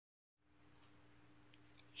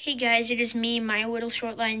Hey guys, it is me, my Whittle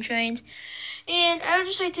Shortline trains, and I would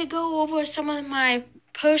just like to go over some of my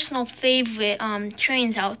personal favorite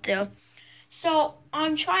trains out there. So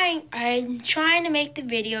I'm trying to make the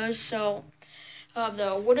videos of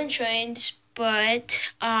the wooden trains, but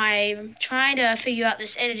I'm trying to figure out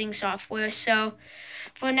this editing software. So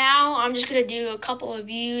for now, I'm just gonna do a couple of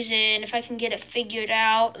views, and if I can get it figured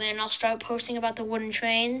out, then I'll start posting about the wooden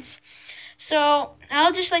trains. So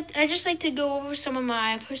I just like to go over some of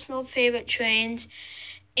my personal favorite trains,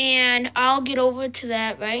 and I'll get over to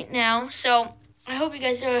that right now. So I hope you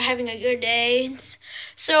guys are having a good day.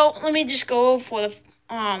 So let me just go over for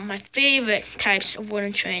my favorite types of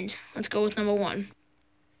wooden trains. Let's go with number one.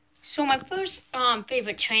 So my first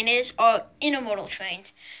favorite train are intermodal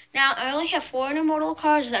trains. Now I only have 4 intermodal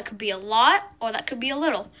cars. That could be a lot or that could be a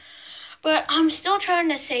little. But I'm still trying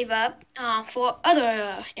to save up for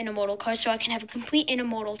other intermodal cars so I can have a complete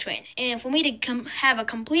intermodal train. And for me to have a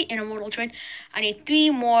complete intermodal train, I need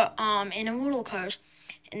 3 more intermodal cars.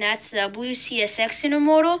 And that's the blue CSX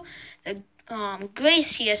intermodal, the gray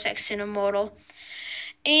CSX intermodal,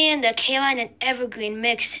 and the K-Line and Evergreen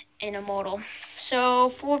mixed intermodal. So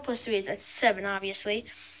 4 plus 3, that's 7, obviously.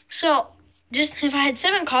 So just if I had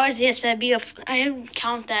 7 cars, yes, I would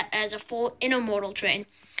count that as a full intermodal train.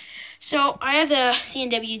 So I have the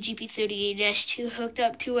C&W GP38-2 hooked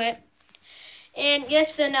up to it. And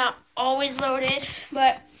yes, they're not always loaded,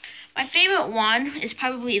 but my favorite one is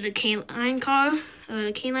probably the K-Line car,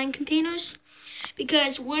 the K-Line containers.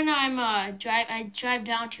 Because when I drive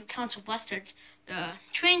down to Council Bluffs, the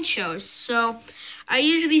train shows. So I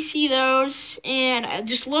usually see those, and I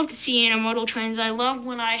just love to see intermodal trains. I love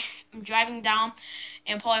when I am driving down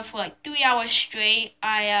and probably for like 3 hours straight.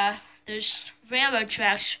 There's railroad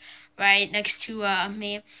tracks right next to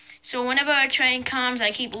me. So whenever a train comes, I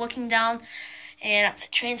keep looking down, and the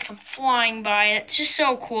trains come flying by. It's just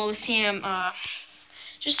so cool to see them.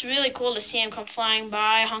 Just really cool to see them come flying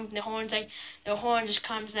by, honking the horns. Like the horn just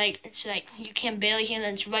comes it's like you can barely hear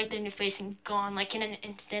them. It's right there in your face and gone like in an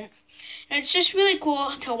instant. And it's just really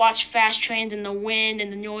cool to watch fast trains and the wind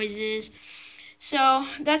and the noises. So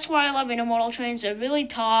that's why I love intermodal trains. They're really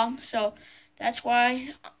tall. So that's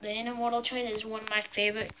why the intermodal train is one of my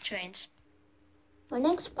favorite trains. My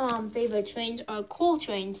next favorite trains are coal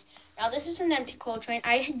trains. Now this is an empty coal train.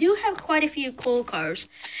 I do have quite a few coal cars.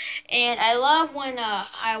 And I love when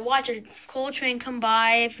I watch a coal train come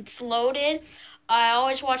by. If it's loaded, I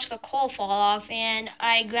always watch the coal fall off. And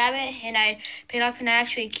I grab it and I pick it up and I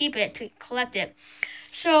actually keep it to collect it.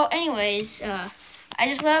 So anyways, I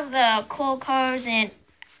just love the coal cars, and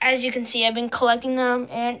as you can see, I've been collecting them,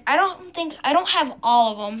 and I don't have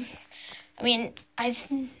all of them. I mean,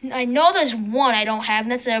 I know there's one I don't have,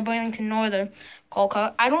 and that's the Burlington Northern coal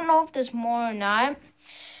car. I don't know if there's more or not,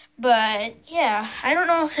 but yeah, I don't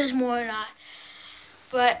know if there's more or not.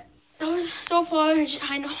 But those so far,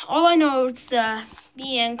 all I know is the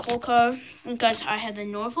BN coal car, because I have the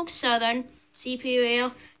Norfolk Southern, CP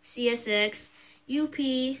Rail, CSX,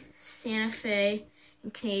 UP, Santa Fe,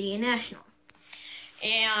 and Canadian National.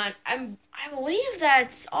 And I believe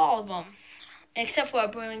that's all of them, except for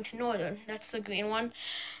Burlington Northern. That's the green one.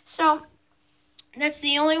 So that's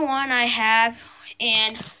the only one I have,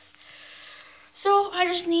 and so I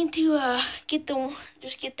just need to get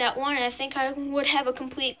that one. And I think I would have a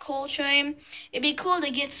complete coal train. It'd be cool to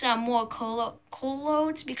get some more coal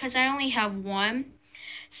loads because I only have one.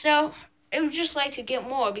 So I would just like to get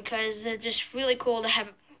more because they're just really cool to have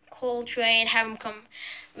a coal train, have them come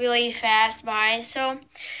really fast by. So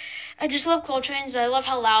I just love coal trains. I love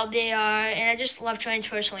how loud they are, and I just love trains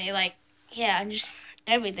personally. Like, yeah, just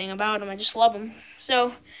everything about them. I just love them.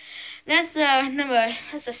 So that's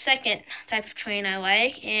the second type of train I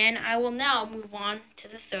like, and I will now move on to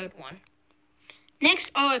the third one. Next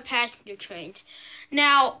are passenger trains.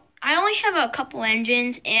 Now, I only have a couple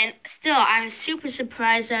engines, and still, I'm super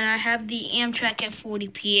surprised that I have the Amtrak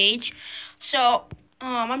F40PH. So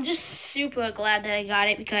I'm just super glad that I got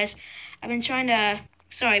it because I've been trying to.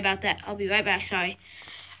 Sorry about that. I'll be right back. Sorry.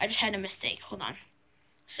 I just had a mistake. Hold on.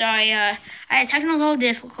 Sorry. I had technical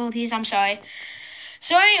difficulties. I'm sorry.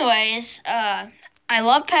 So anyways, I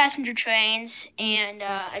love passenger trains, and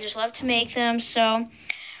I just love to make them. So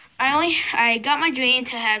I got my dream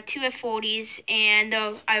to have 2 F40s, and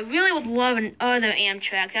I really would love another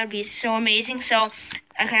Amtrak. That would be so amazing. So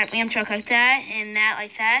I could have an Amtrak like that, and that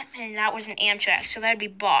like that, and that was an Amtrak. So that'd be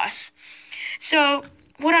boss. So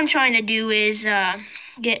what I'm trying to do is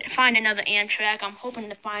find another Amtrak. I'm hoping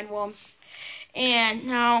to find one. And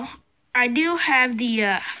now I do have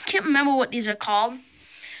the can't remember what these are called,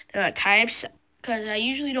 the types. because I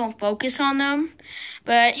usually don't focus on them.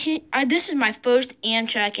 But this is my first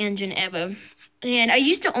Amtrak engine ever. And I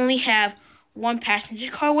used to only have one passenger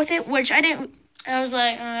car with it, which I didn't. I was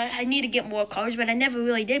like, I need to get more cars, but I never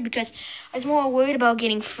really did because I was more worried about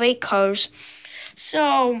getting freight cars.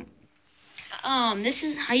 So, I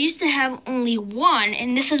used to have only one,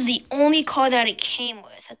 and this is the only car that it came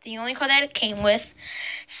with. That's the only car that it came with.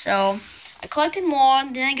 So, I collected more,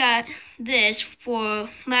 then I got this for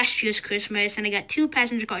last year's Christmas, and I got 2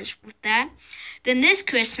 passenger cars with that. Then this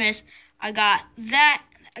Christmas, I got that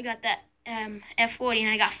F40, and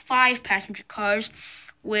I got 5 passenger cars,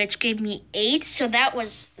 which gave me 8. So that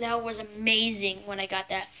was amazing when I got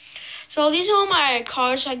that. So these are all my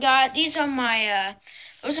cars I got. These are my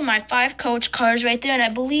those are my 5 coach cars right there, and I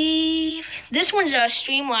believe this one's a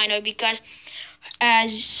streamliner because,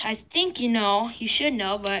 as I think you should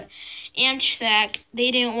know, but Amtrak,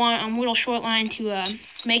 they didn't want Whittle Shortline to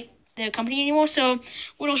make their company anymore, so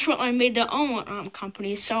Whittle Shortline made their own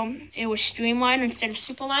company, so it was Streamliner instead of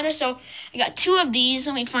Superliner. So I got 2 of these.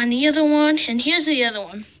 Let me find the other one, and here's the other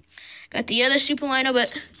one. Got the other Superliner,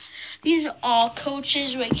 but these are all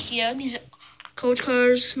coaches right here. These are coach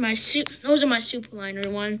cars. Those are my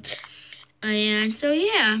Superliner ones. And so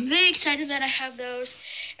yeah, I'm very excited that I have those.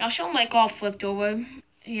 And I'll show them like all flipped over.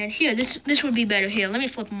 And here, this would be better. Here, let me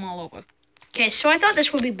flip them all over. Okay, so I thought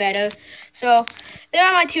this would be better. So there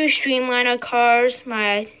are my 2 Streamliner cars,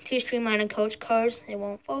 my 2 Streamliner coach cars. They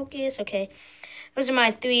won't focus. Okay, those are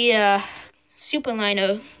my 3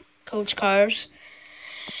 Superliner coach cars.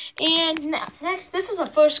 And next, this is the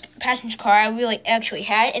first passenger car I really actually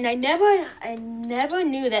had, and I never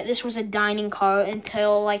knew that this was a dining car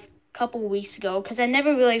until like a couple weeks ago, because I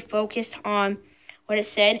never really focused on what it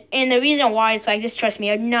said. And the reason why it's like this, trust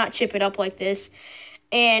me, I did not chip it up like this.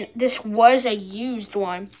 And this was a used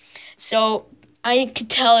one. So I could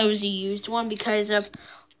tell it was a used one because of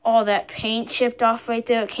all that paint chipped off right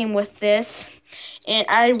there. It came with this. And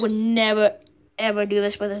I would never, ever do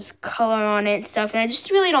this, but there's color on it and stuff. And I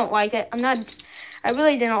just really don't like it. I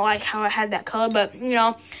really didn't like how it had that color. But,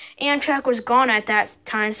 Amtrak was gone at that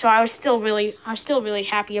time. So I was still really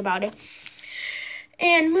happy about it.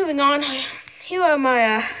 And moving on, here are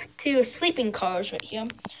my 2 sleeping cars right here.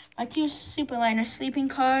 My 2 Superliner sleeping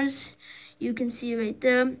cars, you can see right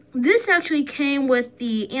there. This actually came with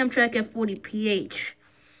the Amtrak F40PH.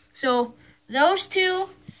 So those 2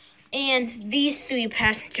 and these 3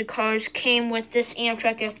 passenger cars came with this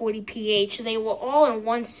Amtrak F40PH. They were all in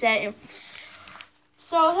one set.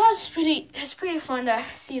 So that's pretty fun to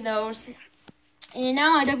see those. And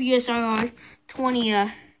now my WSRR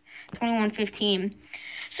 2115.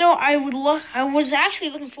 So I was actually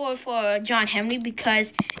looking forward for John Henry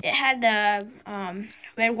because it had the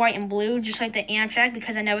red, white, and blue, just like the Amtrak,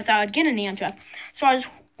 because I never thought I'd get an Amtrak. So I was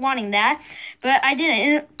wanting that, but I didn't,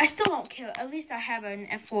 and I still don't care. At least I have an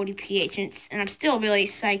F40PH, and I'm still really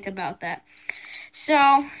psyched about that.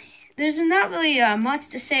 So there's not really much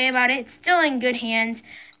to say about it. It's still in good hands.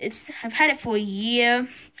 I've had it for a year.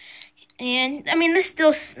 And, I mean, there's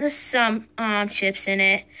some chips in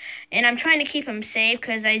it. And I'm trying to keep them safe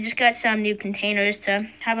because I just got some new containers to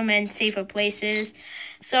have them in safer places.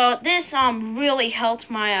 So this really helped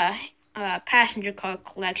my passenger car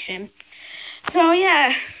collection. So,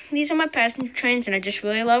 yeah, these are my passenger trains, and I just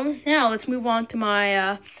really love them. Now, let's move on to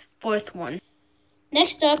my 4th one.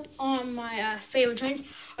 Next up on my favorite trains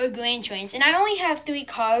are grain trains. And I only have 3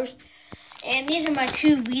 cars. And these are my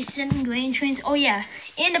 2 recent grain trains. Oh, yeah.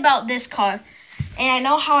 And about this car. And I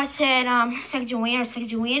know how I said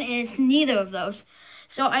Sacagawea, and it's neither of those.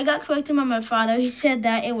 So I got corrected by my father. He said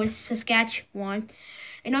that it was Saskatchewan.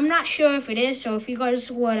 And I'm not sure if it is. So if you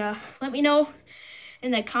guys would let me know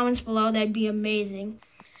in the comments below, that'd be amazing.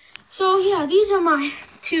 So, yeah, these are my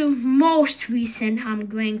 2 most recent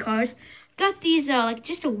grain cars. Got these like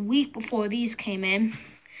just a week before these came in.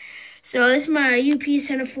 So this is my UP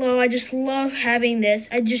center flow. I just love having this.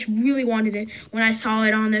 I just really wanted it when I saw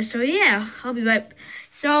it on there. So yeah, I'll be right.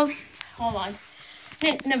 So hold on.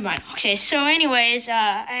 Never mind. Okay, so anyways,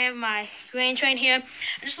 I have my grain train here.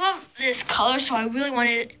 I just love this color, so I really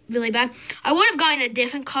wanted it really bad. I would have gotten a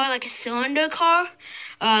different car, like a cylinder car,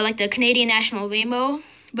 like the Canadian National Rainbow.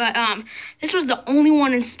 But this was the only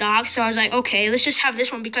one in stock, so I was like, okay, let's just have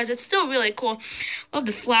this one because it's still really cool. Love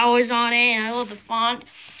the flowers on it, and I love the font.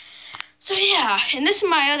 So yeah, and this is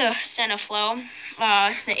my other center flow,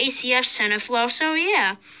 the ACF center flow. So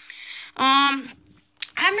yeah, I'm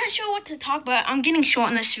not sure what to talk about. I'm getting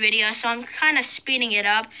short in this video, so I'm kind of speeding it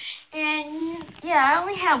up. And yeah, I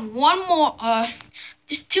only have one more,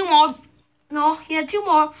 just 2 more. No, yeah, 2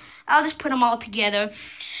 more. I'll just put them all together.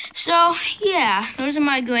 So yeah, those are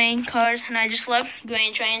my grain cars, and I just love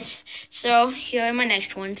grain trains. So here are my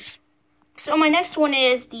next ones. So my next one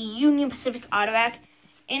is the Union Pacific Autorack.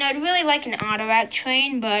 And I'd really like an Autorack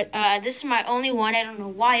train, but this is my only one. I don't know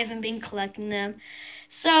why I haven't been collecting them.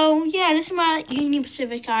 So yeah, this is my Union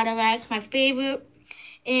Pacific Autorack. It's my favorite.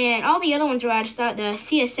 And all the other ones were out of stock. The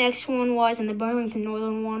CSX one was, and the Burlington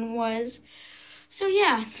Northern one was. So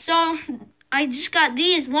yeah, so I just got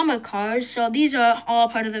these lumber cars. So these are all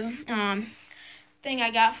part of the thing I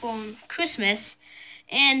got for Christmas.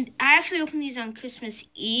 And I actually opened these on Christmas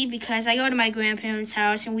Eve because I go to my grandparents'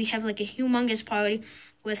 house and we have like a humongous party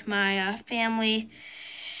with my family.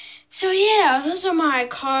 So yeah, those are my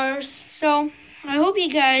cars. So I hope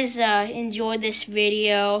you guys enjoyed this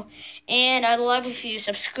video, and I'd love if you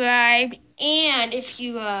subscribe, and if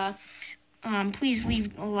you please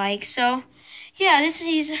leave a like. So yeah,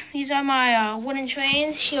 these are my wooden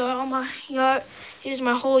trains. Here are all my yard. Here's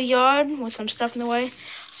my whole yard with some stuff in the way.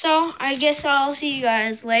 So I guess I'll see you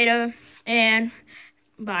guys later, and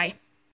bye.